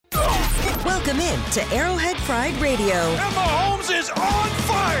Welcome in to Arrowhead Pride Radio. And Mahomes is on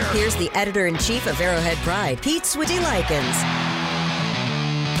fire! Here's the editor-in-chief of Arrowhead Pride, Sweeney Likins.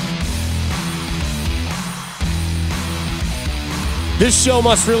 This show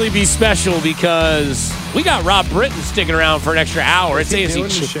must really be special because we got Rob Britton sticking around for an extra hour. Is he doing the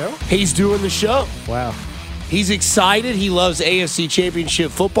show? He's doing the show. Wow. He's excited. He loves AFC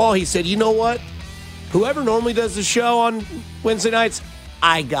Championship football. He said, you know what? Whoever normally does the show on Wednesday nights,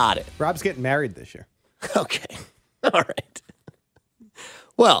 I got it. Rob's getting married this year. Okay. All right.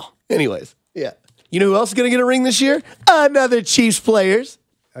 Well, anyways, yeah. You know who else is going to get a ring this year? Another Chiefs players.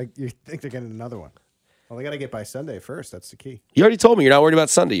 You think they're getting another one? Well, they got to get by Sunday first. That's the key. You already told me you're not worried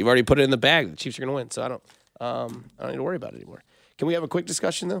about Sunday. You've already put it in the bag. The Chiefs are going to win, so I don't need to worry about it anymore. Can we have a quick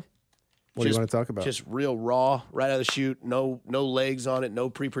discussion, though? What do you want to talk about? Just real raw, right out of the chute, no legs on it,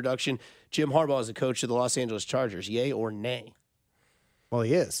 no pre-production. Jim Harbaugh is the coach of the Los Angeles Chargers. Yay or nay? Well,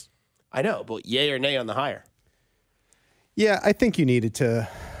 he is. I know, but yay or nay on the hire? Yeah, I think you needed to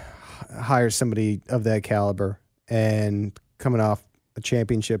hire somebody of that caliber. And coming off a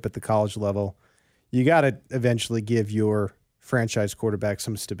championship at the college level, you got to eventually give your franchise quarterback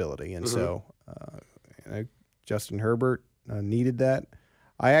some stability. And so Justin Herbert needed that.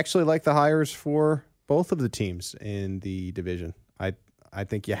 I actually like the hires for both of the teams in the division. I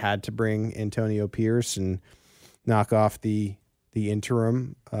think you had to bring Antonio Pierce and knock off the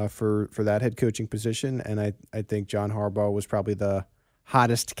interim for that head coaching position. And I think John Harbaugh was probably the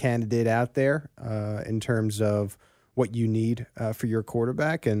hottest candidate out there in terms of what you need for your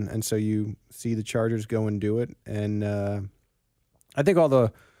quarterback. And so you see the Chargers go and do it. And I think all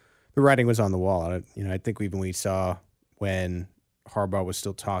the writing was on the wall. I think we saw when Harbaugh was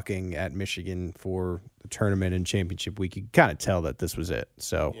still talking at Michigan for the tournament and championship week, you kind of tell that this was it.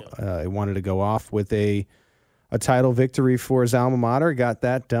 So he wanted to go off with a title victory for his alma mater, got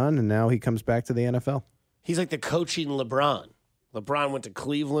that done, and now he comes back to the NFL. He's like the coaching LeBron. LeBron went to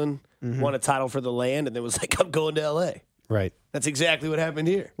Cleveland, won a title for the land, and then was like, I'm going to L.A. Right. That's exactly what happened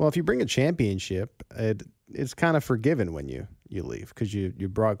here. Well, if you bring a championship, it's kind of forgiven when you leave because you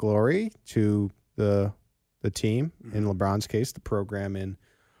brought glory to the team, in LeBron's case, the program in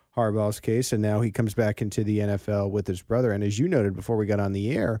Harbaugh's case, and now he comes back into the NFL with his brother. And as you noted before we got on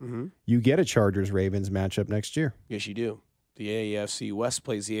the air, you get a Chargers-Ravens matchup next year. Yes, you do. The AFC West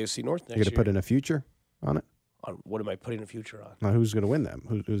plays the AFC North next year. You're going to put in a future on it? On what am I putting a future on? Now, who's going to win that?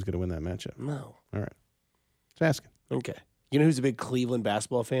 Who's going to win that matchup? No. All right. Just asking. Okay. You know who's a big Cleveland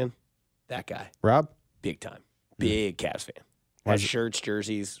basketball fan? That guy. Rob? Big time. Big Cavs fan. Has shirts,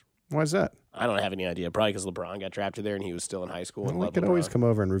 jerseys. Why is that? I don't have any idea. Probably because LeBron got drafted there and he was still in high school. Well, we could always come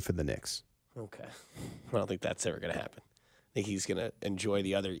over and root for the Knicks. Okay. I don't think that's ever going to happen. I think he's going to enjoy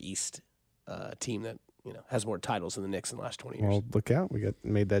the other East team that has more titles than the Knicks in the last 20 years. Well, look out. We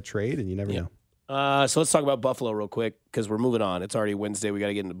made that trade, and you never know. So let's talk about Buffalo real quick because we're moving on. It's already Wednesday. We got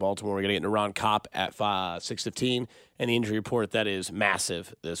to get into Baltimore. We got to get into Ron Kopp at 6:15, and the injury report that is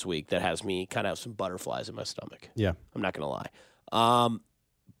massive this week that has me kind of have some butterflies in my stomach. Yeah. I'm not going to lie.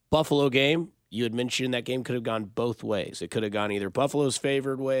 Buffalo game, you had mentioned that game could have gone both ways. It could have gone either Buffalo's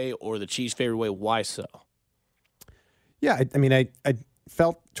favored way or the Chiefs' favored way. Why so? Yeah, I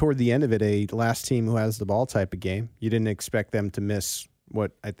felt toward the end of it a last team who has the ball type of game. You didn't expect them to miss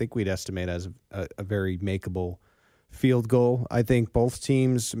what I think we'd estimate as a very makeable field goal. I think both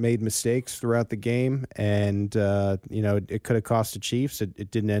teams made mistakes throughout the game, and it could have cost the Chiefs.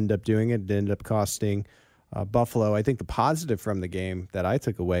 It didn't end up doing it. It ended up costing Buffalo. I think the positive from the game that I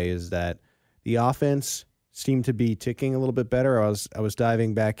took away is that the offense seemed to be ticking a little bit better. I was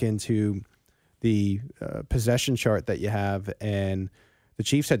diving back into the possession chart that you have, and the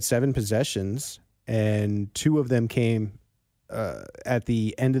Chiefs had 7 possessions, and 2 of them came at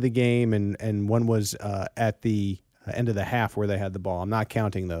the end of the game, and one was at the end of the half where they had the ball. I'm not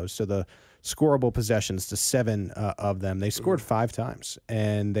counting those. So the scorable possessions, the 7 of them, they scored 5 times,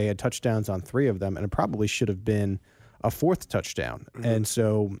 and they had touchdowns on 3 of them, and it probably should have been a 4th touchdown. And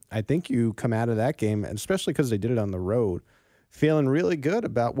so I think you come out of that game, and especially because they did it on the road, feeling really good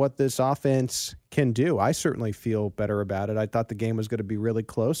about what this offense can do. I certainly feel better about it. I thought the game was going to be really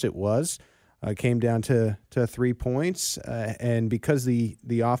close. It was. It came down to 3 points, and because the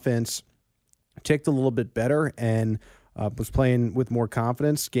offense ticked a little bit better and was playing with more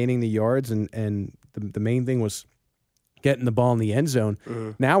confidence, gaining the yards, and the main thing was getting the ball in the end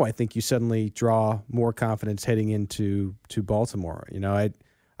zone. Now I think you suddenly draw more confidence heading into Baltimore.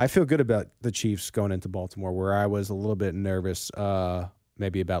 I feel good about the Chiefs going into Baltimore, where I was a little bit nervous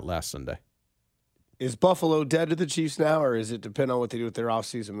maybe about last Sunday. Is Buffalo dead to the Chiefs now, or is it depend on what they do with their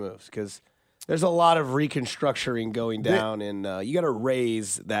offseason moves? Because There's a lot of reconstructing going down, and you got to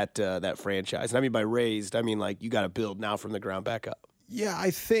raise that franchise. And I mean by raised, I mean like you got to build now from the ground back up. Yeah,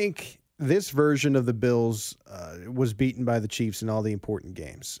 I think this version of the Bills was beaten by the Chiefs in all the important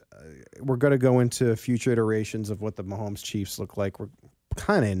games. We're going to go into future iterations of what the Mahomes Chiefs look like. We're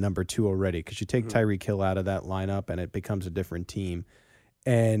kind of in number 2 already because you take Tyreek Hill out of that lineup and it becomes a different team.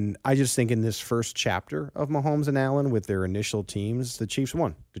 And I just think in this first chapter of Mahomes and Allen with their initial teams, the Chiefs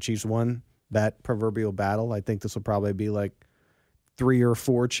won. The Chiefs won that proverbial battle. I think this will probably be like 3 or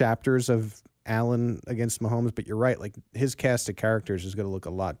 4 chapters of Allen against Mahomes, but you're right. Like his cast of characters is going to look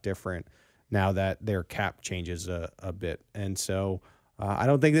a lot different now that their cap changes a bit. And so I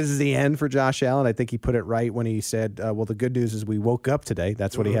don't think this is the end for Josh Allen. I think he put it right when he said, well, the good news is we woke up today.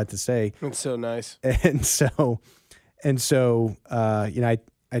 That's what he had to say. That's so nice. And so,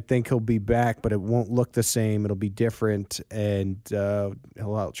 I think he'll be back, but it won't look the same. It'll be different. And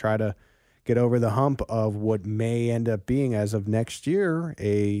he'll try to get over the hump of what may end up being, as of next year,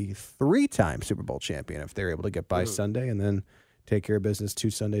 a 3-time Super Bowl champion if they're able to get by Sunday and then take care of business 2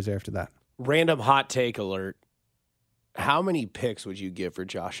 Sundays after that. Random hot take alert. How many picks would you give for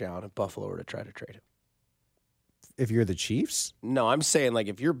Josh Allen if Buffalo were to try to trade him? If you're the Chiefs? No, I'm saying like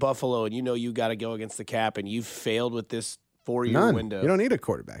if you're Buffalo and you know you got to go against the cap and you've failed with this 4-year window. You don't need a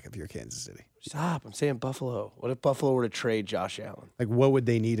quarterback if you're Kansas City. Stop. I'm saying Buffalo. What if Buffalo were to trade Josh Allen? Like, what would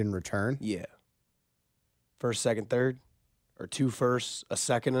they need in return? Yeah. First, second, third? Or 2 firsts, a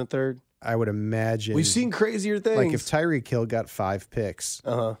second, and a third? I would imagine. We've seen crazier things. Like, if Tyreek Hill got 5 picks,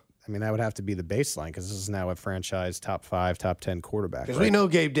 I mean, that would have to be the baseline because this is now a franchise top 5, top 10 quarterback. Because we know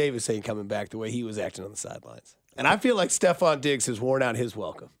Gabe Davis ain't coming back the way he was acting on the sidelines. And I feel like Stephon Diggs has worn out his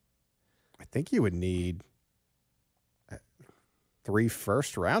welcome. I think you would need 3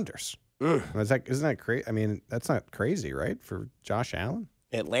 first-rounders. Isn't that crazy? I mean, that's not crazy, right, for Josh Allen?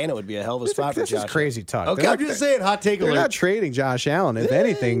 Atlanta would be a hell of a spot for Josh Allen. This is crazy talk. Okay, I'm just saying, hot take alert. They're not trading Josh Allen. If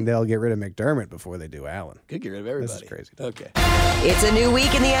anything, they'll get rid of McDermott before they do Allen. Could get rid of everybody. This is crazy. Okay. It's a new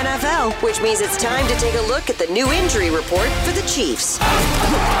week in the NFL, which means it's time to take a look at the new injury report for the Chiefs.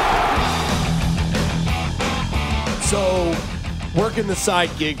 So, working the side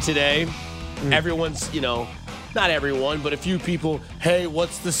gig today, everyone's, not everyone, but a few people, hey,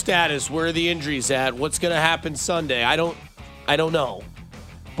 what's the status? Where are the injuries at? What's going to happen Sunday? I don't know.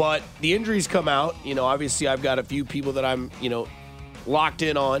 But the injuries come out. Obviously I've got a few people that I'm, locked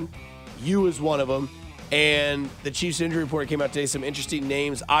in on. You is one of them. And the Chiefs injury report came out today. Some interesting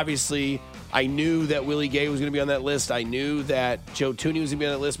names. Obviously, I knew that Willie Gay was going to be on that list. I knew that Joe Thuney was going to be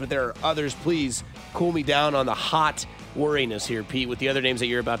on that list. But there are others. Please cool me down on the hot worriness here, Pete, with the other names that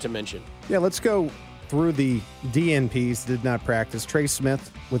you're about to mention. Yeah, let's go through the DNPs. Did not practice. Trey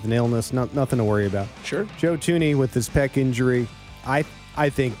Smith with an illness. Nothing to worry about. Sure. Joe Thuney with his pec injury. I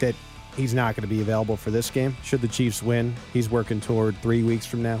think that he's not going to be available for this game. Should the Chiefs win, he's working toward 3 weeks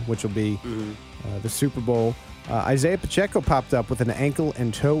from now, which will be the Super Bowl. Isaiah Pacheco popped up with an ankle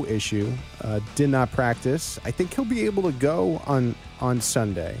and toe issue. Did not practice. I think he'll be able to go on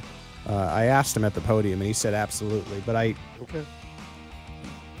Sunday. I asked him at the podium, and he said absolutely. But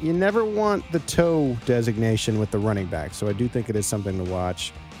you never want the toe designation with the running back, so I do think it is something to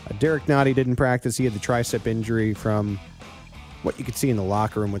watch. Derek Nottie didn't practice. He had the tricep injury from what you could see in the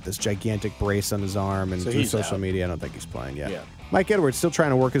locker room with this gigantic brace on his arm, and through social media, I don't think he's playing yet. Yeah. Mike Edwards still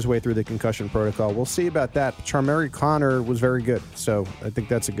trying to work his way through the concussion protocol. We'll see about that. Charmary Connor was very good, so I think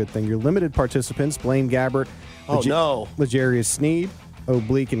that's a good thing. Your limited participants, Blaine Gabbert, L'Jarius Sneed,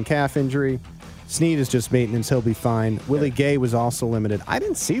 oblique and calf injury. Sneed is just maintenance. He'll be fine. Willie Gay was also limited. I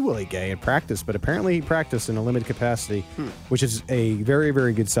didn't see Willie Gay in practice, but apparently he practiced in a limited capacity, which is a very,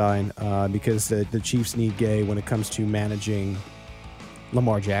 very good sign because the Chiefs need Gay when it comes to managing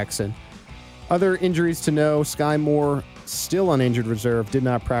Lamar Jackson. Other injuries to know, Sky Moore still on injured reserve, did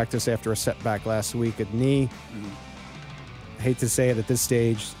not practice after a setback last week at knee. I hate to say it at this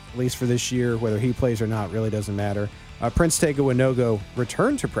stage, at least for this year, whether he plays or not really doesn't matter. Prince Tega Winogo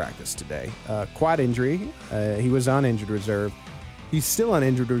returned to practice today. Quad injury. He was on injured reserve. He's still on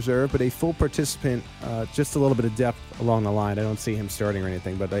injured reserve, but a full participant, just a little bit of depth along the line. I don't see him starting or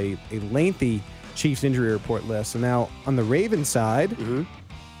anything, but a lengthy Chiefs injury report list. And now on the Ravens side,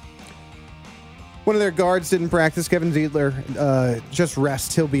 one of their guards didn't practice. Kevin Zeitler, just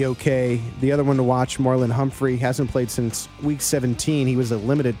rest. He'll be okay. The other one to watch, Marlon Humphrey, hasn't played since week 17. He was a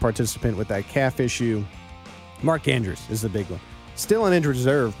limited participant with that calf issue. Mark Andrews is the big one. Still on injured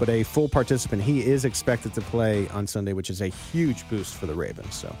reserve, but a full participant. He is expected to play on Sunday, which is a huge boost for the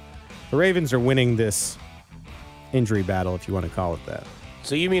Ravens. So the Ravens are winning this injury battle, if you want to call it that.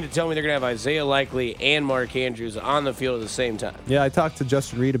 So you mean to tell me they're going to have Isaiah Likely and Mark Andrews on the field at the same time? Yeah, I talked to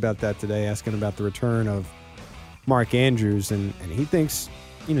Justin Reed about that today, asking about the return of Mark Andrews, and he thinks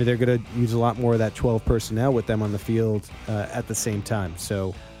they're going to use a lot more of that 12 personnel with them on the field at the same time.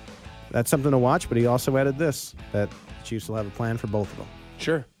 So that's something to watch, but he also added this, that the Chiefs will have a plan for both of them.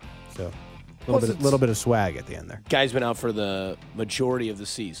 Sure. So a little bit of swag at the end there. Guy's been out for the majority of the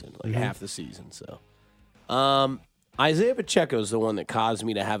season, like half the season. So Isaiah Pacheco is the one that caused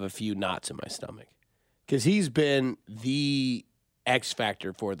me to have a few knots in my stomach because he's been the X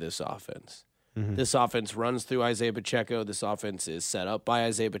factor for this offense. Mm-hmm. This offense runs through Isaiah Pacheco. This offense is set up by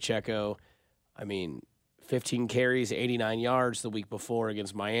Isaiah Pacheco. 15 carries, 89 yards the week before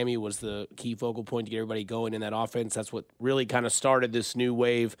against Miami was the key focal point to get everybody going in that offense. That's what really kind of started this new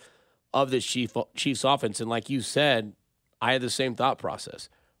wave of this Chiefs offense. And like you said, I had the same thought process.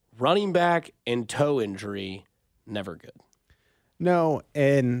 Running back and toe injury, never good. No,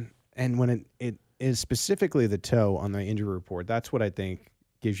 and when it is specifically the toe on the injury report, that's what I think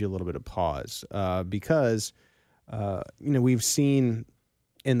gives you a little bit of pause because we've seen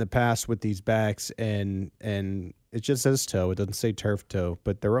in the past with these backs and it just says toe. It doesn't say turf toe,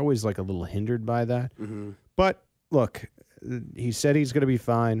 but they're always like a little hindered by that. Mm-hmm. But look, he said he's going to be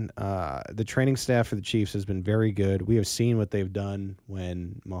fine. The training staff for the Chiefs has been very good. We have seen what they've done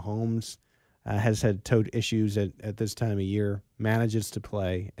when Mahomes has had toe issues at this time of year, manages to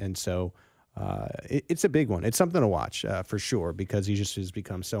play. And so it's a big one. It's something to watch for sure because he just has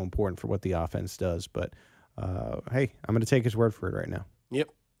become so important for what the offense does. But, hey, I'm going to take his word for it right now. Yep.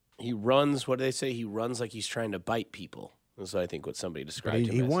 He runs, what do they say? He runs like he's trying to bite people. That's, I think, what somebody described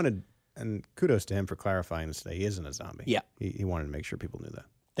him he as. wanted, and kudos to him for clarifying this today. He isn't a zombie. Yeah. He wanted to make sure people knew that.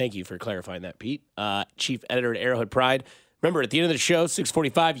 Thank you for clarifying that, Pete. Chief editor at Arrowhead Pride. Remember, at the end of the show,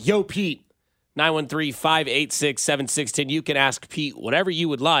 6:45, yo, Pete, 913-586-7610. You can ask Pete whatever you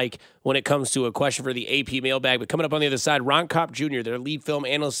would like when it comes to a question for the AP mailbag. But coming up on the other side, Ron Kopp Jr., their lead film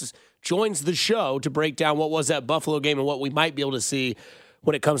analyst, joins the show to break down what was that Buffalo game and what we might be able to see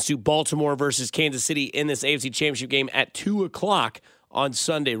when it comes to Baltimore versus Kansas City in this AFC Championship game at 2 o'clock on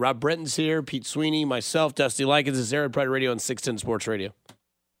Sunday. Rob Brenton's here, Pete Sweeney, myself, Dusty Likins. This is Arrowhead Pride Radio on 610 Sports Radio.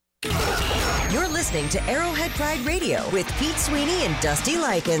 You're listening to Arrowhead Pride Radio with Pete Sweeney and Dusty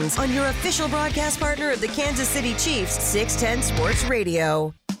Likins on your official broadcast partner of the Kansas City Chiefs, 610 Sports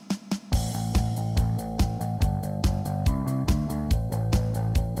Radio.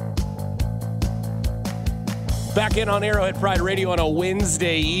 Back in on Arrowhead Pride Radio on a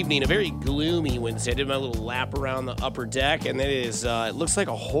Wednesday evening, a very gloomy Wednesday. I did my little lap around the upper deck, and it looks like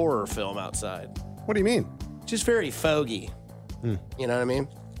a horror film outside. What do you mean? Just very foggy. You know what I mean?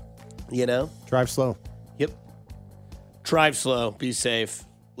 Drive slow. Yep. Drive slow. Be safe.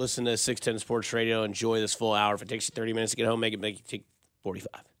 Listen to 610 Sports Radio. Enjoy this full hour. If it takes you 30 minutes to get home, make it take 45.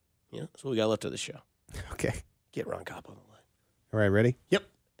 That's what we got left of the show. Okay. Get Ron Kopp on the line. All right, ready? Yep.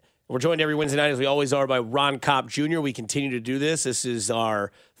 We're joined every Wednesday night, as we always are, by Ron Kopp Jr. We continue to do this. This is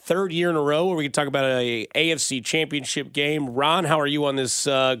our third year in a row where we can talk about a AFC Championship game. Ron, how are you on this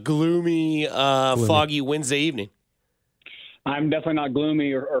gloomy, foggy Wednesday evening? I'm definitely not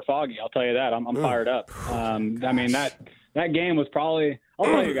gloomy or foggy. I'll tell you that. I'm fired up. That game was probably. I'll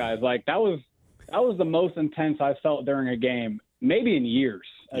tell you guys, like that was the most intense I've felt during a game, maybe in years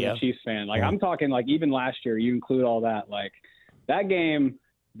as a Chiefs fan. Like I'm talking, like even last year, you include all that. Like that game,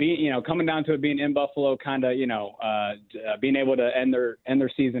 coming down to it being in Buffalo, kind of, being able to end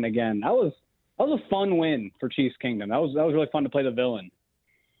their season again. That was a fun win for Chiefs Kingdom. That was really fun to play the villain.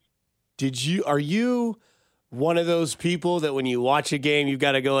 Are you one of those people that when you watch a game, you've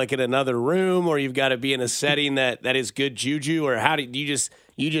got to go like in another room, or you've got to be in a setting that is good juju, or how do you just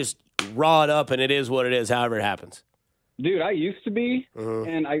raw it up and it is what it is, however it happens? Dude, I used to be,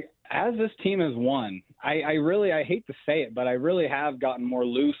 and as this team has won, I hate to say it, but I really have gotten more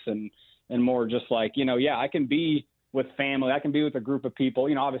loose and more just like, I can be with family. I can be with a group of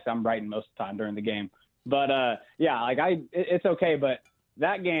people. Obviously I'm writing most of the time during the game. But, it's okay. But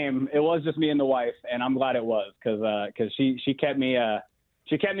that game, it was just me and the wife, and I'm glad it was because she kept me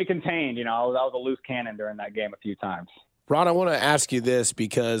contained. I was a loose cannon during that game a few times. Ron, I want to ask you this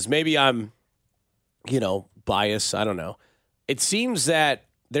because maybe I'm, biased. I don't know. It seems that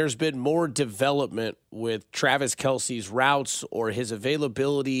there's been more development with Travis Kelce's routes or his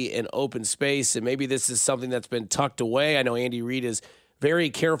availability in open space, and maybe this is something that's been tucked away. I know Andy Reid is very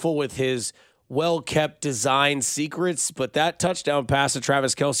careful with his well-kept design secrets, but that touchdown pass to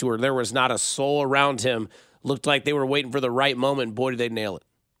Travis Kelce where there was not a soul around him looked like they were waiting for the right moment. Boy, did they nail it.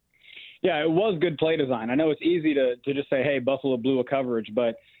 Yeah, it was good play design. I know it's easy to just say, hey, Buffalo blew a coverage,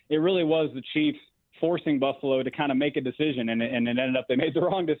 but it really was the Chiefs forcing Buffalo to kind of make a decision, and it ended up they made the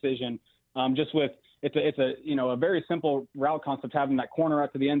wrong decision. Just with it's a very simple route concept, having that corner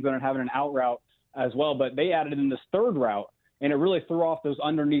out to the end zone and having an out route as well. But they added in this third route, and it really threw off those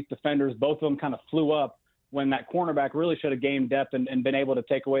underneath defenders. Both of them kind of flew up when that cornerback really should have gained depth and been able to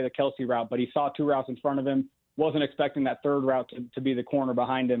take away the Kelsey route. But he saw two routes in front of him, wasn't expecting that third route to be the corner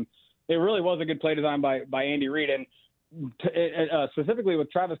behind him. It really was a good play design by Andy Reid. And specifically with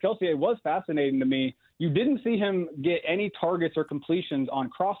Travis Kelsey, it was fascinating to me. You didn't see him get any targets or completions on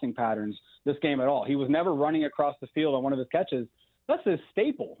crossing patterns this game at all. He was never running across the field on one of his catches. That's his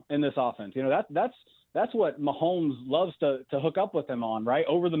staple in this offense. You know, that's what Mahomes loves to hook up with him on, right?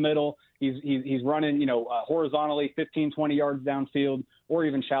 Over the middle, he's running, horizontally 15, 20 yards downfield or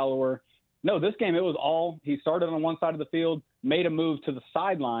even shallower. No, this game, it was all he started on one side of the field, made a move to the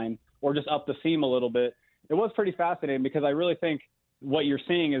sideline or just up the seam a little bit. It was pretty fascinating because I really think what you're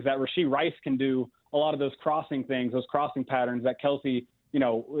seeing is that Rashee Rice can do a lot of those crossing things, those crossing patterns that Kelsey,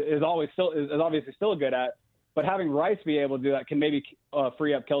 is obviously still good at. But having Rice be able to do that can maybe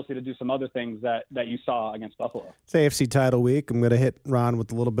free up Kelsey to do some other things that you saw against Buffalo. It's AFC title week. I'm going to hit Ron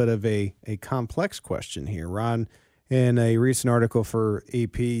with a little bit of a complex question here. Ron, in a recent article for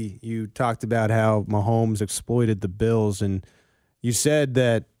AP, you talked about how Mahomes exploited the Bills, and you said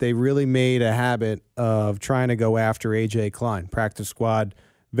that they really made a habit of trying to go after A.J. Klein, practice squad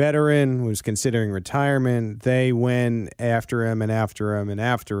veteran, was considering retirement. They went after him and after him and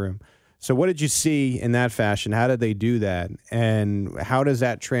after him. So what did you see in that fashion? How did they do that? And how does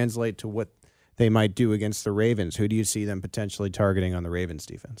that translate to what they might do against the Ravens? Who do you see them potentially targeting on the Ravens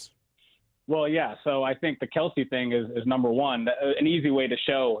defense? Well, yeah, so I think the Kelsey thing is number one, an easy way to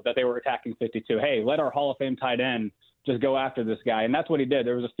show that they were attacking 52. Hey, let our Hall of Fame tight end just go after this guy. And that's what he did.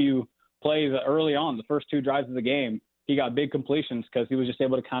 There was a few plays early on, the first two drives of the game. He got big completions because he was just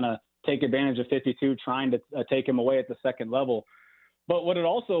able to kind of take advantage of 52, trying to take him away at the second level. But what it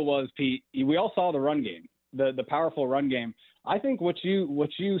also was, Pete, we all saw the run game, the powerful run game. I think what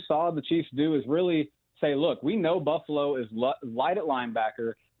you saw the Chiefs do is really say, look, we know Buffalo is light at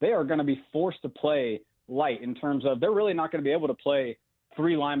linebacker. They are going to be forced to play light in terms of they're really not going to be able to play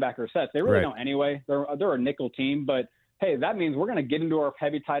three linebacker sets. They really don't anyway. They're a nickel team, but hey, that means we're going to get into our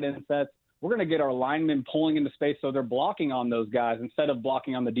heavy tight end sets. We're going to get our linemen pulling into space so they're blocking on those guys instead of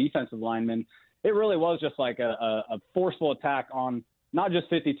blocking on the defensive linemen. It really was just like a forceful attack on not just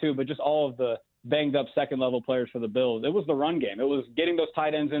 52, but just all of the banged up second-level players for the Bills. It was the run game. It was getting those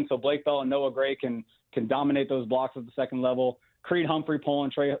tight ends in so Blake Bell and Noah Gray can dominate those blocks at the second level. Creed Humphrey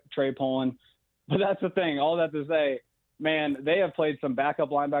pulling, Trey pulling. But that's the thing. All that to say, man, they have played some backup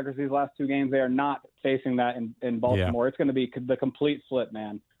linebackers these last two games. They are not facing that in Baltimore. Yeah. It's going to be the complete flip,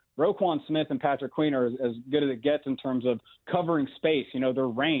 man. Roquan Smith and Patrick Queen are as good as it gets in terms of covering space. Their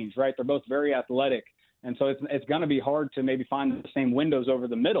range, right? They're both very athletic. And so it's going to be hard to maybe find the same windows over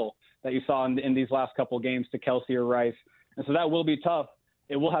the middle that you saw in these last couple of games to Kelsey or Rice. And so that will be tough.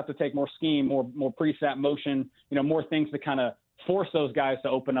 It will have to take more scheme, more pre-snap motion, more things to kind of force those guys to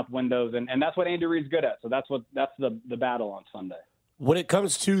open up windows. And that's what Andy Reid's good at. So that's the battle on Sunday. When it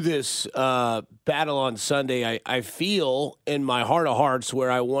comes to this battle on Sunday, I feel in my heart of hearts where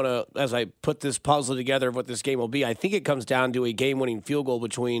I want to, as I put this puzzle together of what this game will be, I think it comes down to a game-winning field goal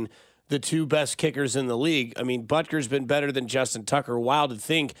between the two best kickers in the league. I mean, Butker's been better than Justin Tucker. Wild to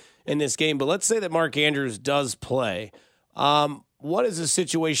think in this game. But let's say that Mark Andrews does play. What does the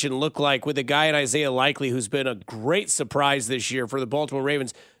situation look like with a guy in Isaiah Likely who's been a great surprise this year for the Baltimore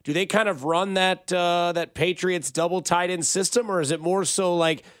Ravens? Do they kind of run that Patriots double tight end system, or is it more so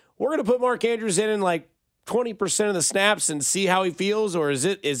like we're going to put Mark Andrews in like 20% of the snaps and see how he feels, or is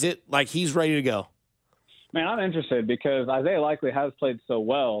it like he's ready to go? Man, I'm interested because Isaiah Likely has played so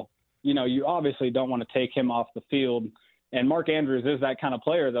well. You obviously don't want to take him off the field. And Mark Andrews is that kind of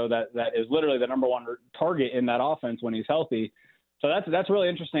player, though, that is literally the number one target in that offense when he's healthy. So that's really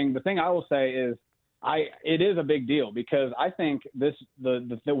interesting. The thing I will say is it is a big deal because I think the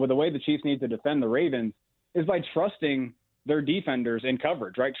way the Chiefs need to defend the Ravens is by trusting their defenders in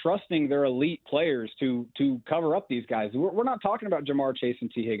coverage, right? Trusting their elite players to cover up these guys. We're not talking about Jamar Chase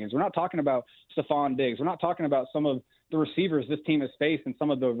and T. Higgins. We're not talking about Stephon Diggs. We're not talking about some of the receivers this team has faced and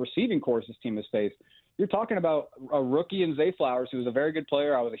some of the receiving corps this team has faced. You're talking about a rookie in Zay Flowers, who's a very good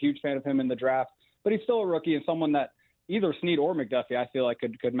player. I was a huge fan of him in the draft, but he's still a rookie and someone that either Snead or McDuffie I feel like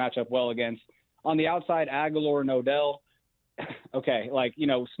could match up well against. On the outside, Aguilar and Odell. Okay,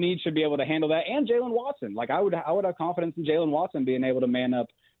 Snead should be able to handle that, and Jalen Watson. I would have confidence in Jalen Watson being able to man up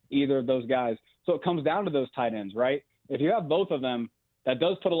either of those guys. So it comes down to those tight ends, right? If you have both of them, that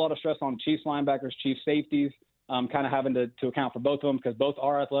does put a lot of stress on Chiefs linebackers, Chiefs safeties. kind of having to account for both of them because both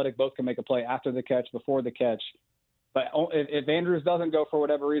are athletic, both can make a play after the catch, before the catch. But if Andrews doesn't go for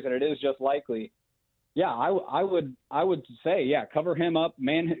whatever reason, it is just likely. Yeah, I would say, yeah, cover him up,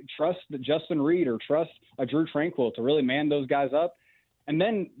 man. Trust Justin Reed or trust a Drew Tranquill to really man those guys up, and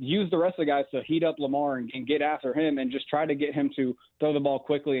then use the rest of the guys to heat up Lamar and get after him and just try to get him to throw the ball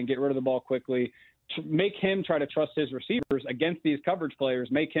quickly and get rid of the ball quickly. Make him try to trust his receivers against these coverage players.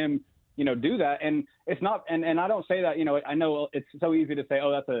 Make him, do that. And it's not, and I don't say that, I know it's so easy to say,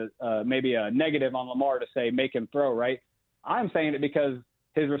 oh, that's maybe a negative on Lamar to say, make him throw, right? I'm saying it because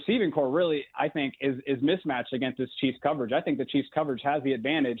his receiving core really, I think, is mismatched against this Chiefs coverage. I think the Chiefs coverage has the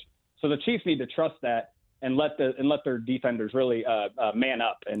advantage. So the Chiefs need to trust that and let their defenders really man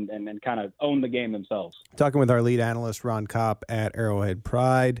up and kind of own the game themselves. Talking with our lead analyst, Ron Kopp at Arrowhead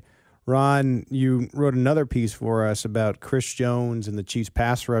Pride. Ron, you wrote another piece for us about Chris Jones and the Chiefs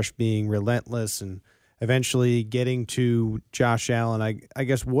pass rush being relentless and eventually getting to Josh Allen. I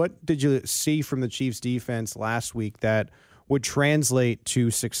guess, what did you see from the Chiefs defense last week that would translate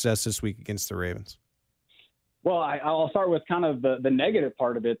to success this week against the Ravens? Well, I'll start with kind of the negative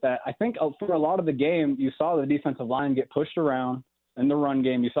part of it, that I think for a lot of the game, you saw the defensive line get pushed around in the run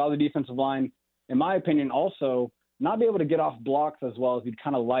game. You saw the defensive line, in my opinion, also not be able to get off blocks as well as you'd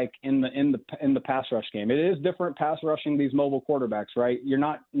kind of like in the pass rush game. It is different pass rushing these mobile quarterbacks, right? You're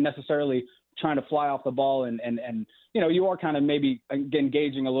not necessarily trying to fly off the ball and you are kind of maybe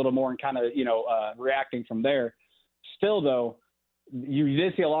engaging a little more and kind of, reacting from there. Still, though, you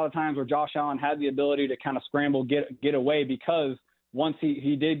did see a lot of times where Josh Allen had the ability to kind of scramble, get away, because once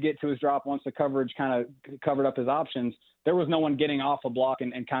he did get to his drop, once the coverage kind of covered up his options, there was no one getting off a block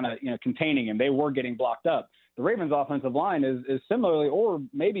and kind of containing him. They were getting blocked up. The Ravens' offensive line is similarly, or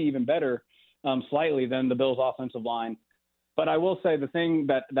maybe even better, slightly than the Bills' offensive line. But I will say the thing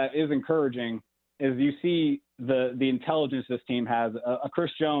that is encouraging is you see the intelligence this team has. A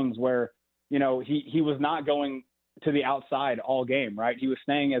Chris Jones, where he was not going to the outside all game, right? He was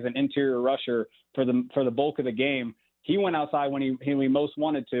staying as an interior rusher for the bulk of the game. He went outside when he most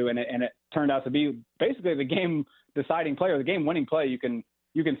wanted to, and it turned out to be basically the game deciding play, or the game winning play, you can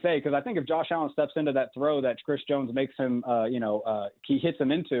say, because I think if Josh Allen steps into that throw that Chris Jones makes him, he hits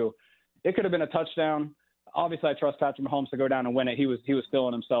him into, it could have been a touchdown. Obviously, I trust Patrick Mahomes to go down and win it. He was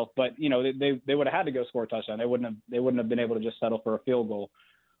feeling himself, but they would have had to go score a touchdown. They wouldn't have been able to just settle for a field goal.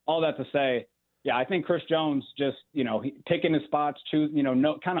 All that to say, yeah, I think Chris Jones just, picking his spots, kind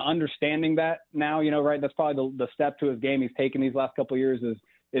of understanding that now, right? That's probably the step to his game he's taken these last couple of years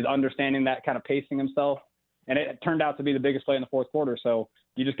is understanding that, kind of pacing himself. And it turned out to be the biggest play in the fourth quarter. So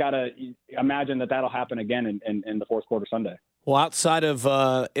you just got to imagine that'll happen again in the fourth quarter Sunday. Well, outside of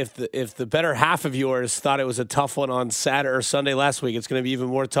if the better half of yours thought it was a tough one on Saturday or Sunday last week, it's going to be even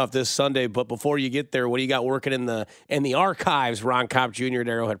more tough this Sunday. But before you get there, what do you got working in the archives, Ron Kopp Jr. at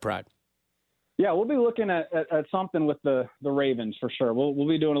Arrowhead Pride? Yeah, we'll be looking at something with the Ravens for sure. We'll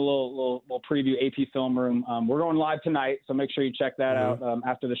be doing a little preview AP Film Room. We're going live tonight, so make sure you check that out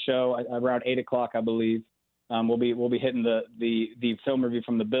after the show around 8:00, I believe. We'll be hitting the film review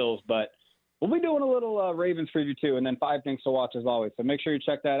from the Bills, but we'll be doing a little Ravens preview too, and then 5 things to watch as always. So make sure you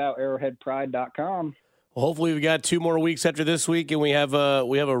check that out, arrowheadpride.com. Well, hopefully we've got 2 more weeks after this week, and we have a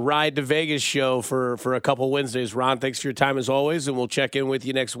Ride to Vegas show for a couple Wednesdays. Ron, thanks for your time as always, and we'll check in with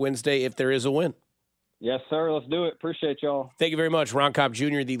you next Wednesday if there is a win. Yes, sir. Let's do it. Appreciate y'all. Thank you very much. Ron Kopp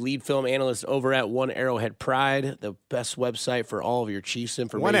Jr., the lead film analyst over at One Arrowhead Pride, the best website for all of your Chiefs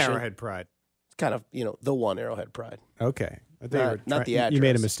information. One Arrowhead Pride. It's kind of, the One Arrowhead Pride. Okay. I think not the address. You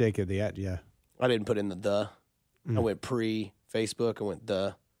made a mistake at the ad, yeah. I didn't put in the. I went pre-Facebook and went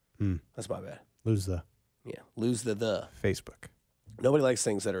the. That's my bad. Lose the. Yeah, lose the. Facebook. Nobody likes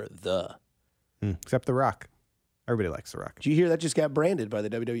things that are the. Except The Rock. Everybody likes The Rock. Did you hear that just got branded by the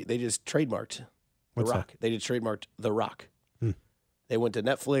WWE? They just trademarked The Rock. That? They just trademarked The Rock. They went to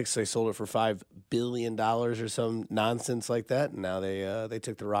Netflix. They sold it for $5 billion or some nonsense like that, and now they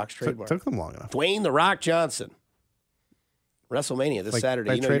took The Rock's trademark. Took them long enough. Dwayne The Rock Johnson. WrestleMania this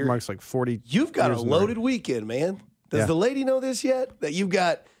Saturday. That trademark's like 40. You've got a loaded weekend, man. Does the lady know this yet? That you've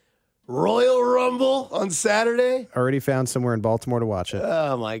got Royal Rumble on Saturday? Already found somewhere in Baltimore to watch it.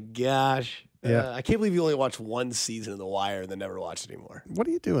 Oh, my gosh. Yeah. I can't believe you only watched one season of The Wire and then never watched it anymore. What are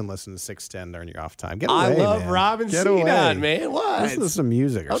you doing listening to 610 during your off time? Get away, I love man. Robin Cedon, man. What? Listen to some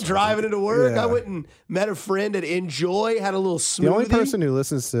music or I'm something. driving into work. Yeah. I went and met a friend at Enjoy, had a little smoothie. The only person who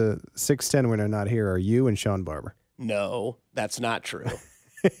listens to 610 when they're not here are you and Sean Barber. No, that's not true.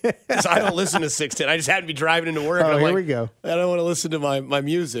 Because I don't listen to 610. I just had to be driving into work. Oh, and here we go. I don't want to listen to my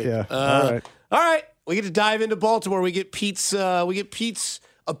music. Yeah. All right. All right. We get to dive into Baltimore. We get Pete's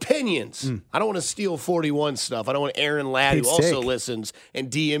opinions. I don't want to steal 41 stuff. I don't want Aaron Ladd, who also listens, and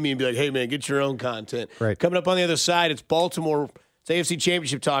DM me and be like, hey, man, get your own content. Right. Coming up on the other side, it's Baltimore. It's AFC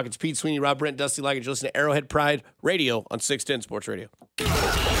Championship talk. It's Pete Sweeney, Rob Brent, Dusty Likins. You listen to Arrowhead Pride Radio on 610 Sports Radio.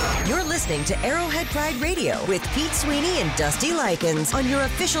 You're listening to Arrowhead Pride Radio with Pete Sweeney and Dusty Likins on your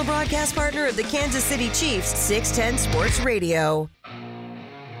official broadcast partner of the Kansas City Chiefs, 610 Sports Radio.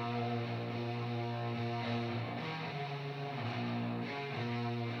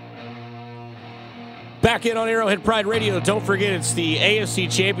 Back in on Arrowhead Pride Radio. Don't forget, it's the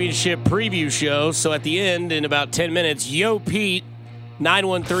AFC Championship preview show. So at the end, in about 10 minutes, Yo Pete,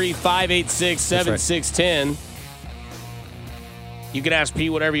 913-586-7610. You can ask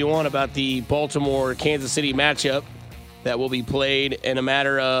Pete whatever you want about the Baltimore-Kansas City matchup that will be played in a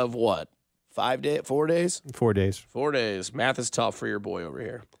matter of, what, 4 days? 4 days. 4 days. Math is tough for your boy over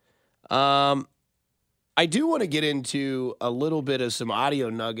here. I do want to get into a little bit of some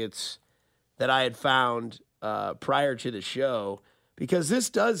audio nuggets that I had found prior to the show, because this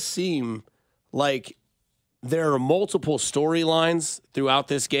does seem like there are multiple storylines throughout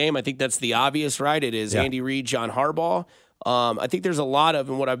this game. I think that's the obvious, right? It is Andy Reid, John Harbaugh. I think there's a lot of,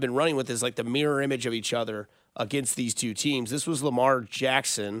 and what I've been running with is like the mirror image of each other against these two teams. This was Lamar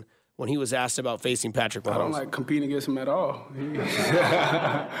Jackson when he was asked about facing Patrick Mahomes. I don't like competing against him at all.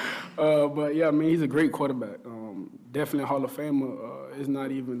 But, yeah, I mean, he's a great quarterback. Definitely a Hall of Famer. It's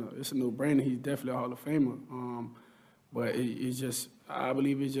not even it's a no-brainer. He's definitely a Hall of Famer. But it's just, I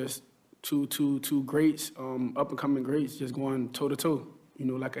believe it's just two greats, up-and-coming greats, just going toe-to-toe,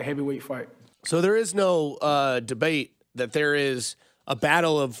 like a heavyweight fight. So there is no debate that there is a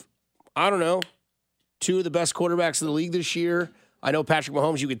battle of, I don't know, two of the best quarterbacks in the league this year. I know Patrick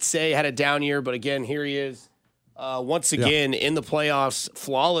Mahomes, you could say, had a down year, but again, here he is once again in the playoffs,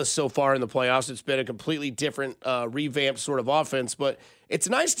 flawless so far in the playoffs. It's been a completely different, revamped sort of offense, but it's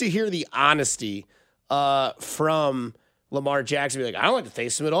nice to hear the honesty from Lamar Jackson. Be like, I don't like to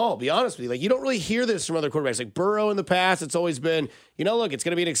face him at all, be honest with you. Like, you don't really hear this from other quarterbacks. Like Burrow in the past, it's always been, look, it's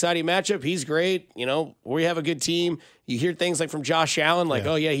going to be an exciting matchup. He's great. We have a good team. You hear things like from Josh Allen, like,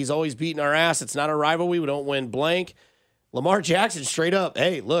 oh, yeah, he's always beating our ass. It's not a rivalry. We don't win blank. Lamar Jackson, straight up,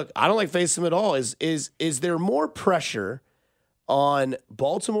 hey, look, I don't like facing him at all. Is there more pressure on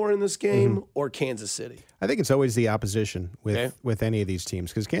Baltimore in this game or Kansas City? I think it's always the opposition with any of these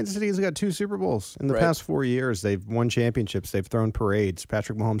teams, because Kansas City has got 2 Super Bowls. In the past 4 years, they've won championships. They've thrown parades.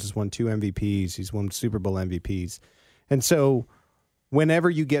 Patrick Mahomes has won 2 MVPs. He's won Super Bowl MVPs. And so whenever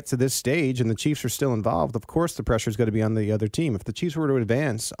you get to this stage and the Chiefs are still involved, of course the pressure is going to be on the other team. If the Chiefs were to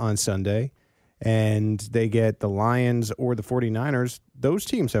advance on Sunday and they get the Lions or the 49ers, those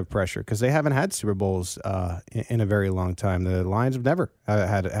teams have pressure because they haven't had Super Bowls in a very long time. The Lions have never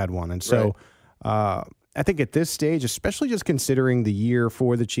had one. And so I think at this stage, especially just considering the year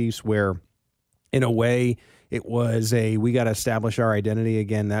for the Chiefs where, in a way, it was we got to establish our identity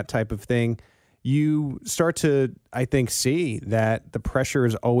again, that type of thing, you start to, I think, see that the pressure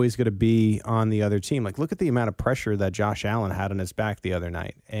is always going to be on the other team. Like, look at the amount of pressure that Josh Allen had on his back the other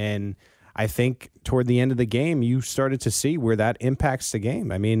night. And I think toward the end of the game, you started to see where that impacts the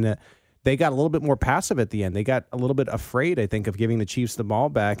game. I mean, they got a little bit more passive at the end. They got a little bit afraid, I think, of giving the Chiefs the ball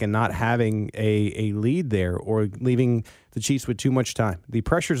back and not having a lead there or leaving the Chiefs with too much time. The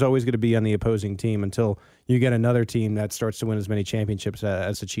pressure is always going to be on the opposing team until you get another team that starts to win as many championships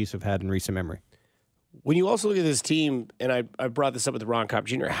as the Chiefs have had in recent memory. When you also look at this team, and I brought this up with Ron Kopp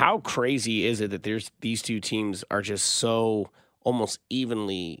Jr., how crazy is it that these two teams are just so almost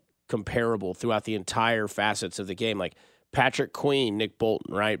evenly comparable throughout the entire facets of the game? Like Patrick Queen, Nick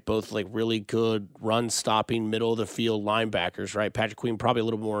Bolton, right? Both like really good run-stopping, middle-of-the-field linebackers, right? Patrick Queen probably a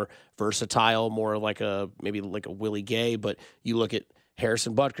little more versatile, more like maybe like a Willie Gay, but you look at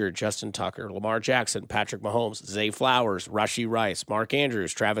Harrison Butker, Justin Tucker, Lamar Jackson, Patrick Mahomes, Zay Flowers, Rashee Rice, Mark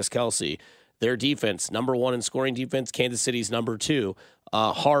Andrews, Travis Kelce. Their defense, number 1 in scoring defense. Kansas City's number 2.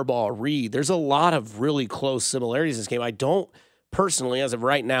 Harbaugh, Reed. There's a lot of really close similarities in this game. I don't personally, as of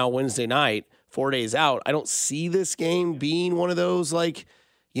right now, Wednesday night, 4 days out, I don't see this game being one of those epic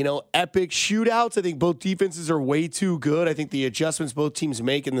shootouts. I think both defenses are way too good. I think the adjustments both teams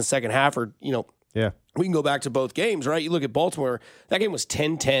make in the second half are, we can go back to both games, right? You look at Baltimore, that game was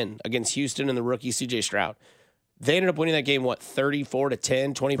 10-10 against Houston and the rookie C.J. Stroud. They ended up winning that game,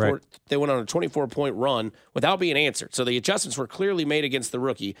 34-10, 24. Right. They went on a 24-point run without being answered. So the adjustments were clearly made against the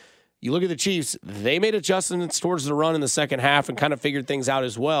rookie. You look at the Chiefs, they made adjustments towards the run in the second half and kind of figured things out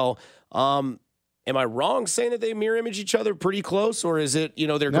as well. Am I wrong saying that they mirror image each other pretty close, or is it,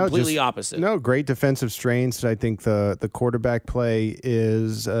 they're completely opposite? No, great defensive strains. I think the quarterback play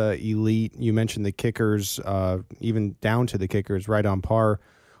is elite. You mentioned the kickers, even down to the kickers, right on par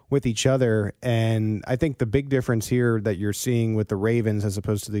with each other. And I think the big difference here that you're seeing with the Ravens as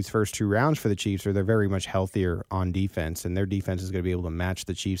opposed to these first 2 rounds for the Chiefs are they're very much healthier on defense, and their defense is going to be able to match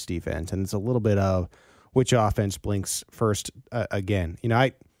the Chiefs' defense. And it's a little bit of which offense blinks first again.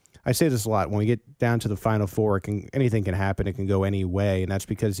 I say this a lot. When we get down to the Final Four, anything can happen. It can go any way, and that's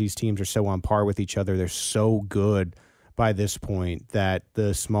because these teams are so on par with each other. They're so good by this point that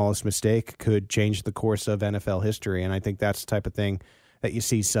the smallest mistake could change the course of NFL history, and I think that's the type of thing that you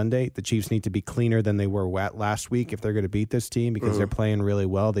see Sunday. The Chiefs need to be cleaner than they were last week if they're going to beat this team because they're playing really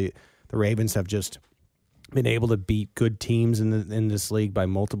well. The Ravens have just been able to beat good teams in this league by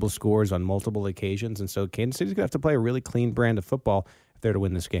multiple scores on multiple occasions, and so Kansas City's going to have to play a really clean brand of football they're to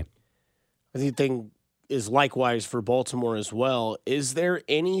win this game. I think the thing is likewise for Baltimore as well. Is there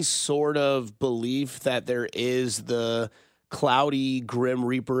any sort of belief that there is the cloudy, grim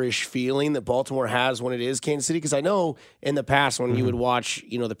reaper-ish feeling that Baltimore has when it is Kansas City? Because I know in the past when you would watch,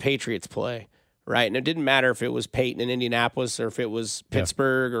 the Patriots play, right? And it didn't matter if it was Peyton in Indianapolis or if it was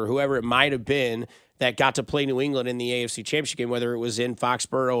Pittsburgh or whoever it might have been that got to play New England in the AFC Championship game, whether it was in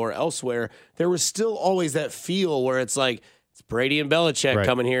Foxborough or elsewhere. There was still always that feel where it's like, it's Brady and Belichick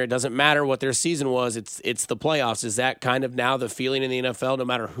coming here. It doesn't matter what their season was. It's the playoffs. Is that kind of now the feeling in the NFL, no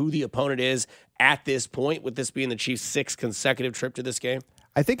matter who the opponent is at this point, with this being the Chiefs' 6th consecutive trip to this game?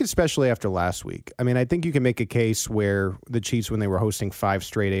 I think especially after last week. I mean, I think you can make a case where the Chiefs, when they were hosting 5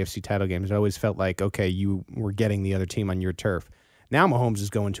 straight AFC title games, it always felt like, okay, you were getting the other team on your turf. Now Mahomes is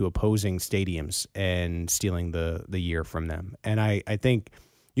going to opposing stadiums and stealing the year from them. And I think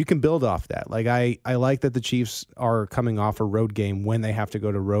you can build off that. Like I like that the Chiefs are coming off a road game when they have to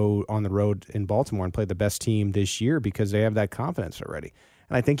go on the road in Baltimore and play the best team this year because they have that confidence already.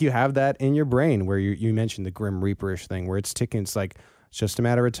 And I think you have that in your brain where you mentioned the Grim Reaper-ish thing where it's ticking. It's like it's just a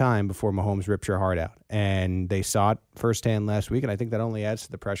matter of time before Mahomes rips your heart out. And they saw it firsthand last week, and I think that only adds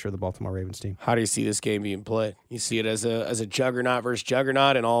to the pressure of the Baltimore Ravens team. How do you see this game being played? You see it as a juggernaut versus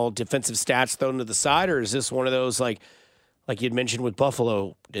juggernaut and all defensive stats thrown to the side, or is this one of those like you'd mentioned with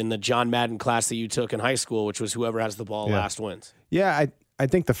Buffalo in the John Madden class that you took in high school, which was whoever has the ball last wins? Yeah, I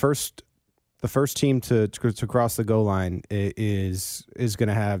think the first team to cross the goal line is going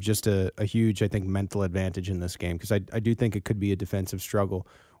to have just a huge, I think, mental advantage in this game because I do think it could be a defensive struggle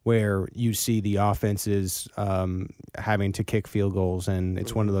where you see the offenses having to kick field goals, and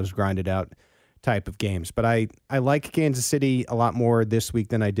it's one of those grinded out type of games. But I like Kansas City a lot more this week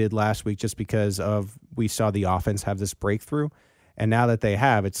than I did last week just because we saw the offense have this breakthrough. And now that they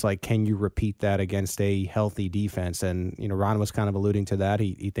have, it's like, can you repeat that against a healthy defense? And, Ron was kind of alluding to that.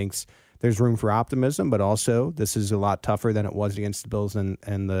 He thinks there's room for optimism, but also this is a lot tougher than it was against the Bills and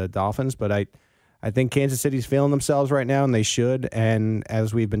the Dolphins. But I think Kansas City's feeling themselves right now, and they should. And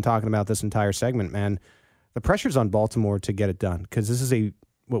as we've been talking about this entire segment, man, the pressure's on Baltimore to get it done because this is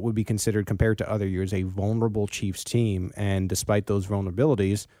what would be considered, compared to other years, a vulnerable Chiefs team. And despite those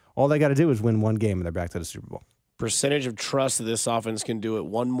vulnerabilities, all they got to do is win one game and they're back to the Super Bowl. Percentage of trust that this offense can do it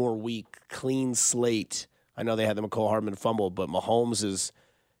one more week, clean slate. I know they had the McCole Hardman fumble, but Mahomes is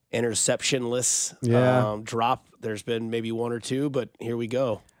interceptionless drop. There's been maybe one or two, but here we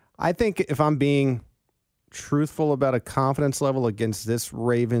go. I think if I'm being truthful about a confidence level against this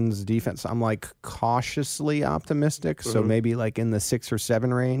Ravens defense, I'm like cautiously optimistic. So maybe like in the 6 or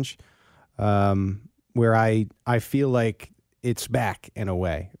 7 range, where I feel like it's back in a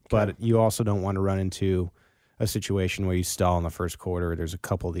way, but you also don't want to run into a situation where you stall in the first quarter. There's a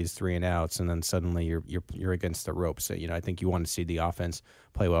couple of these 3 and outs, and then suddenly you're against the ropes. So, I think you want to see the offense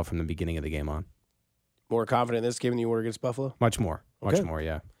play well from the beginning of the game on. More confident in this game than you were against Buffalo? Much more,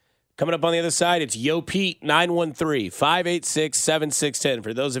 yeah. Coming up on the other side, it's Yo Pete, 913-586-7610.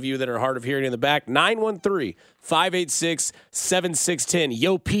 For those of you that are hard of hearing in the back, 913-586-7610.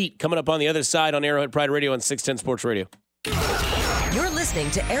 Yo Pete, coming up on the other side on Arrowhead Pride Radio on 610 Sports Radio. You're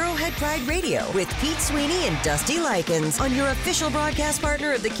listening to Arrowhead Pride Radio with Pete Sweeney and Dusty Likins on your official broadcast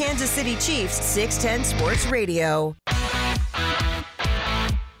partner of the Kansas City Chiefs, 610 Sports Radio.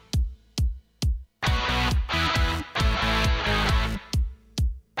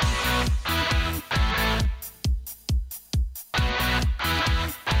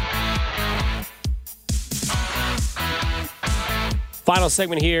 Final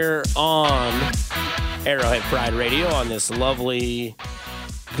segment here on Arrowhead Pride Radio on this lovely,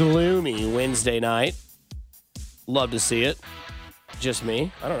 gloomy Wednesday night. Love to see it. Just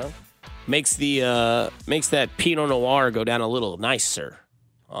me. I don't know. Makes that Pinot Noir go down a little nicer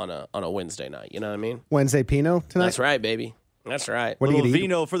on a Wednesday night. You know what I mean? Wednesday Pinot tonight? That's right, baby. That's right. What are you Little going to eat?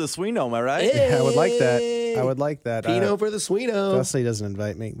 vino for the Sweeney, am I right? Yeah, I would like that. I would like that. Pinot for the Sweeney. Dusty doesn't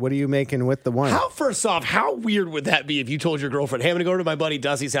invite me. What are you making with the wine? First off, how weird would that be if you told your girlfriend, hey, I'm going to go to my buddy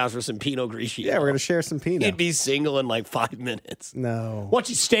Dusty's house for some Pinot Grigio? Yeah, we're going to share some Pinot. You'd be single in like 5 minutes. No. Why don't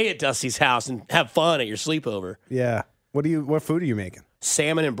you stay at Dusty's house and have fun at your sleepover? Yeah. What food are you making?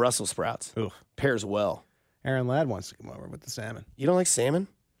 Salmon and Brussels sprouts. Ooh. Pairs well. Aaron Ladd wants to come over with the salmon. You don't like salmon?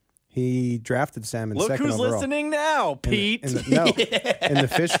 He drafted salmon Look second who's overall. listening now, Pete. In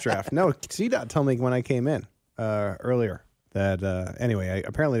the fish draft. No, CDOT told me when I came in earlier that anyway,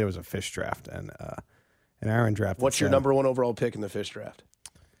 apparently there was a fish draft and Aaron drafted. What's your number one overall pick in the fish draft?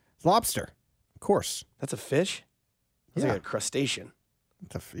 Lobster, of course. That's a fish? That's like a crustacean.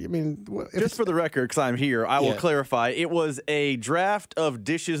 I mean, Just for the record, because I'm here, I will clarify. It was a draft of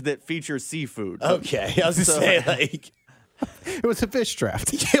dishes that feature seafood. Okay. I was going to say, like... It was a fish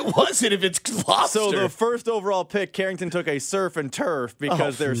draft. It wasn't if it's lobster. So the first overall pick, Carrington took a surf and turf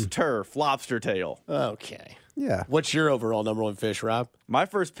because there's turf, lobster tail. Okay. Yeah. What's your overall number one fish, Rob? My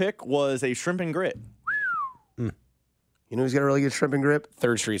first pick was a shrimp and grit. You know who's got a really good shrimp and grip?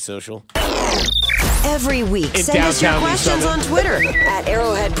 Third Street Social. Every week, In send us your downtown questions Summit. on Twitter at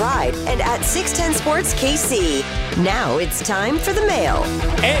Arrowhead Pride and at 610 Sports KC. Now it's time for the mail.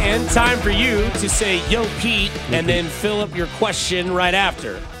 And time for you to say, yo, Pete, and then fill up your question right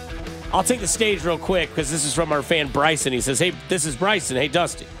after. I'll take the stage real quick because this is from our fan Bryson. He says, hey, this is Bryson. Hey,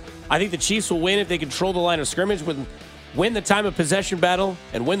 Dusty. I think the Chiefs will win if they control the line of scrimmage, win the time of possession battle,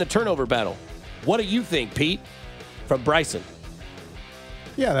 and win the turnover battle. What do you think, Pete? From Bryson.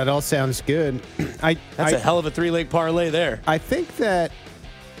 Yeah, that all sounds good. That's a hell of a three-leg parlay there. I think that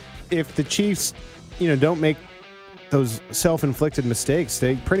if the Chiefs, don't make those self-inflicted mistakes,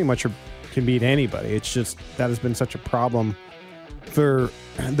 they pretty much can beat anybody. It's just that has been such a problem for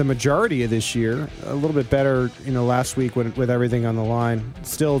the majority of this year. A little bit better, last week with everything on the line.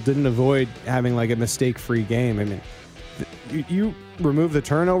 Still didn't avoid having like a mistake-free game. I mean, you remove the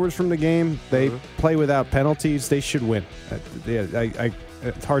turnovers from the game, they play without penalties, they should win.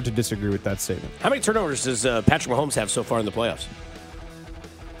 It's hard to disagree with that statement. How many turnovers does Patrick Mahomes have so far in the playoffs?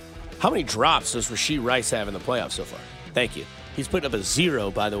 How many drops does Rashee Rice have in the playoffs so far? Thank you. He's putting up a 0,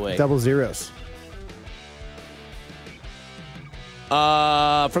 by the way. Double zeros.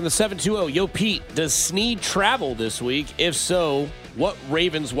 From the 720, yo, Pete, does Snead travel this week? If so, what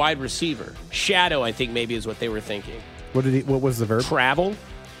Ravens wide receiver? Shadow, I think maybe is what they were thinking. What was the verb? Travel?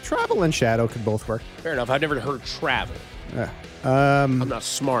 Travel and shadow could both work. Fair enough. I've never heard travel. Yeah. I'm not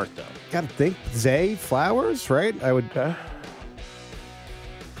smart, though. Gotta think. Zay Flowers, right? I would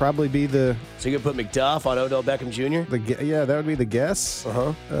probably be the... So you could put McDuff on Odell Beckham Jr.? Yeah, that would be the guess.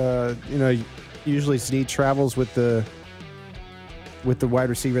 Usually Snead travels with the wide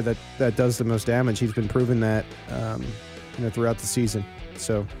receiver that does the most damage. He's been proving that throughout the season.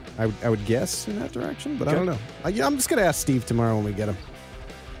 So I would guess in that direction, but I don't know. I'm just going to ask Steve tomorrow when we get him.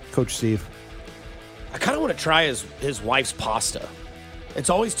 Coach Steve. I kind of want to try his wife's pasta. It's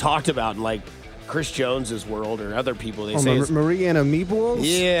always talked about in, like, Chris Jones's world or other people. They say Mariano meatballs?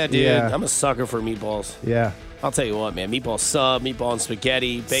 Yeah, dude. Yeah. I'm a sucker for meatballs. Yeah. I'll tell you what, man. Meatball sub, meatball and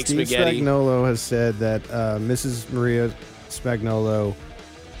spaghetti, baked Steve spaghetti. Spagnuolo has said that Mrs. Maria Spagnuolo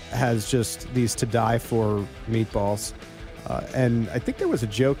has just these to die for meatballs. And I think there was a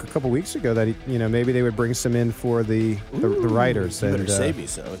joke a couple weeks ago that maybe they would bring some in for the writers. You and, better save me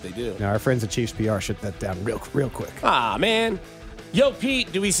so if they do. Now our friends at Chiefs PR shut that down real quick. Ah, man. Yo,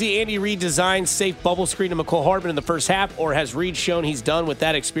 Pete, do we see Andy Reid design safe bubble screen to McCole Hardman in the first half, or has Reid shown he's done with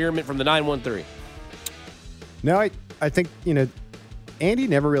that experiment from the 9-1-3? No, I think Andy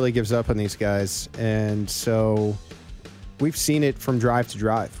never really gives up on these guys, and so we've seen it from drive to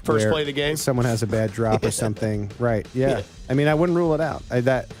drive. First play of the game? Someone has a bad drop or something. Right, yeah. I mean, I wouldn't rule it out.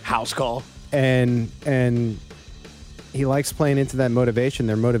 That house call. And he likes playing into that motivation.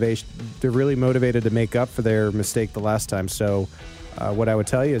 They're really motivated to make up for their mistake the last time. So what I would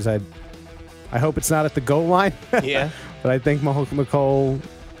tell you is I hope it's not at the goal line. Yeah. But I think McCole,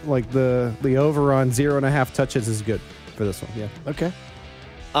 like the over on 0.5 touches is good for this one. Yeah. Okay.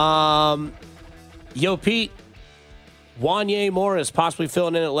 Yo, Pete. Wanye Morris possibly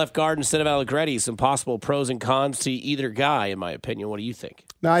filling in at left guard instead of Allegretti. Some possible pros and cons to either guy, in my opinion. What do you think?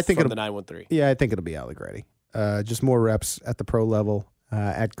 No, I think from the 9-1-3. Yeah, I think it'll be Allegretti. Just more reps at the pro level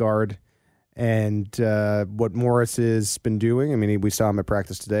at guard, and what Morris has been doing. I mean, we saw him at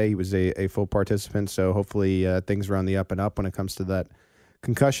practice today. He was a full participant, so hopefully things are on the up and up when it comes to that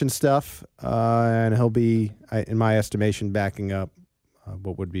concussion stuff, and he'll be, in my estimation, backing up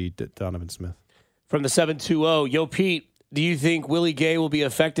what would be Donovan Smith. From the 720, yo, Pete, Do you think Willie Gay will be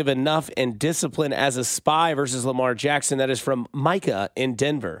effective enough and disciplined as a spy versus Lamar Jackson? That is from Micah in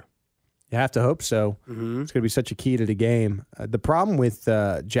Denver. You have to hope so. Mm-hmm. It's going to be such a key to the game. The problem with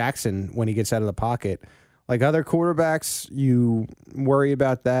Jackson when he gets out of the pocket, like other quarterbacks, you worry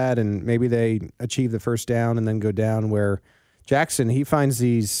about that, and maybe they achieve the first down and then go down. Where Jackson, he finds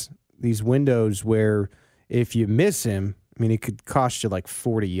these windows where if you miss him, I mean, it could cost you like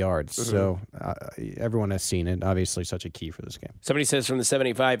 40 yards. Mm-hmm. So everyone has seen it. Obviously, such a key for this game. Somebody says from the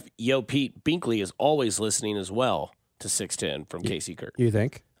 75, Yo, Pete, Binkley is always listening as well to 610 from Casey Kirk. You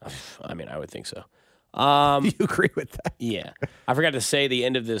think? I mean, I would think so. You agree with that? Yeah. I forgot to say the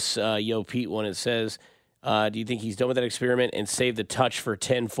end of this Yo, Pete one. It says, do you think he's done with that experiment and saved the touch for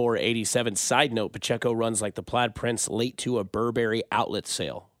 10-4-87? Side note, Pacheco runs like the Plaid Prince late to a Burberry outlet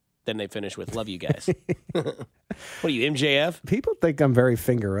sale. Then they finish with, love you guys. What are you, MJF? People think I'm very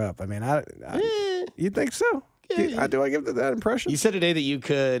finger up. I mean, you think so? Yeah. Do I give that impression? You said today that you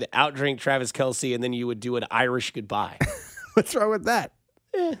could outdrink Travis Kelce and then you would do an Irish goodbye. What's wrong with that?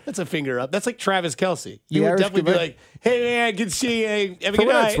 That's a finger up. That's like Travis Kelce. You would definitely be like, hey, man, good to see you. Have a good night. For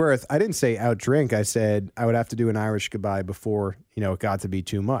what it's worth, I didn't say outdrink. I said I would have to do an Irish goodbye before, it got to be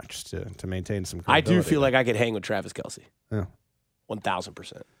too much to maintain some credibility. I do feel like I could hang with Travis Kelce. Oh.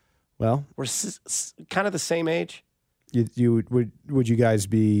 1,000%. Well, we're kind of the same age. Would you guys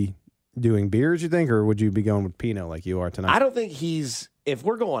be doing beers, you think, or would you be going with Pinot like you are tonight? I don't think if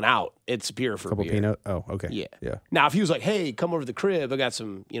we're going out, it's beer for couple beer. Pinot? Oh, okay. Yeah. Now, if he was like, hey, come over to the crib, I got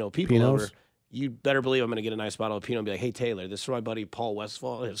some, people Pinots over, you better believe I'm going to get a nice bottle of Pinot and be like, hey, Taylor, this is my buddy Paul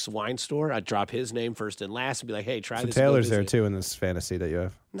Westfall at his wine store. I'd drop his name first and last and be like, hey, try this. Taylor's there, too, in this fantasy that you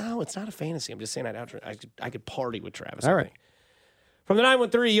have. No, it's not a fantasy. I'm just saying I could party with Travis. All right. From the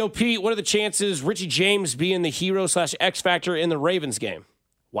 913, Yo, Pete, what are the chances Richie James being the hero / X Factor in the Ravens game?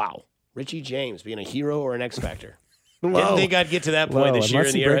 Wow. Richie James being a hero or an X Factor? Didn't think I'd get to that point this year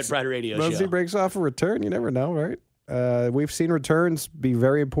in the Arrowhead Pride Radio show. Once he breaks off a return, you never know, right? We've seen returns be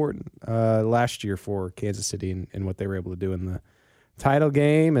very important last year for Kansas City and what they were able to do in the title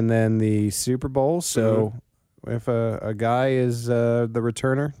game and then the Super Bowl. So if a guy is the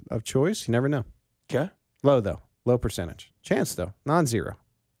returner of choice, you never know. Okay. Low, though. Low percentage. Chance, though. Non-zero.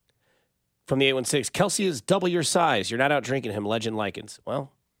 From the 816, Kelce is double your size. You're not out drinking him, Legend Likins.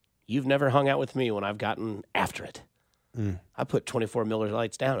 Well, you've never hung out with me when I've gotten after it. I put 24 Miller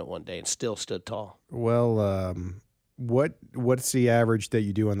Lights down at one day and still stood tall. Well, what's the average that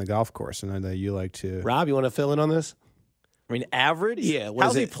you do on the golf course? And that you like to... Rob, you want to fill in on this? I mean, average? Yeah.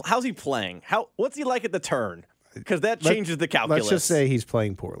 How's he playing? What's he like at the turn? Because that changes the calculus. Let's just say he's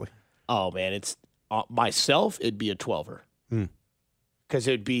playing poorly. Oh, man, it's... myself, it'd be a 12er. Because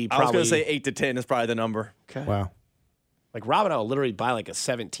it'd be probably... I was going to say 8 to 10 is probably the number. Okay. Wow. Like, Rob and I will literally buy like a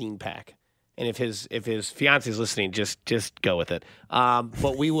 17-pack. And if his fiance's listening, just go with it.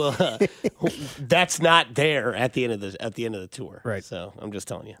 But we will... that's not there at the end of the tour. Right. So I'm just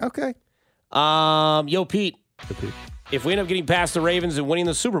telling you. Okay. Yo, Pete. If we end up getting past the Ravens and winning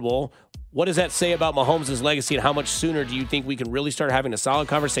the Super Bowl, what does that say about Mahomes' legacy, and how much sooner do you think we can really start having a solid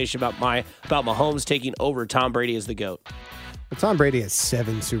conversation about Mahomes taking over Tom Brady as the GOAT? Well, Tom Brady has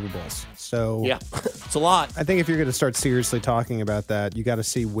 7 Super Bowls. So yeah, it's a lot. I think if you're going to start seriously talking about that, you got to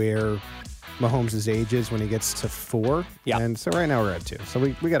see where Mahomes' age is when he gets to 4. Yeah. And so right now we're at 2. So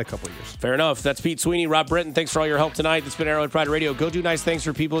we got a couple of years. Fair enough. That's Pete Sweeney, Rob Britton. Thanks for all your help tonight. That's been Arrowhead Pride Radio. Go do nice things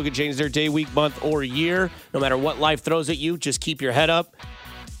for people who can change their day, week, month, or year. No matter what life throws at you, just keep your head up.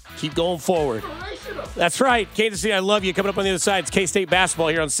 Keep going forward. That's right. Kansas City, I love you. Coming up on the other side, it's K-State basketball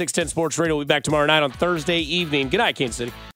here on 610 Sports Radio. We'll be back tomorrow night on Thursday evening. Good night, Kansas City.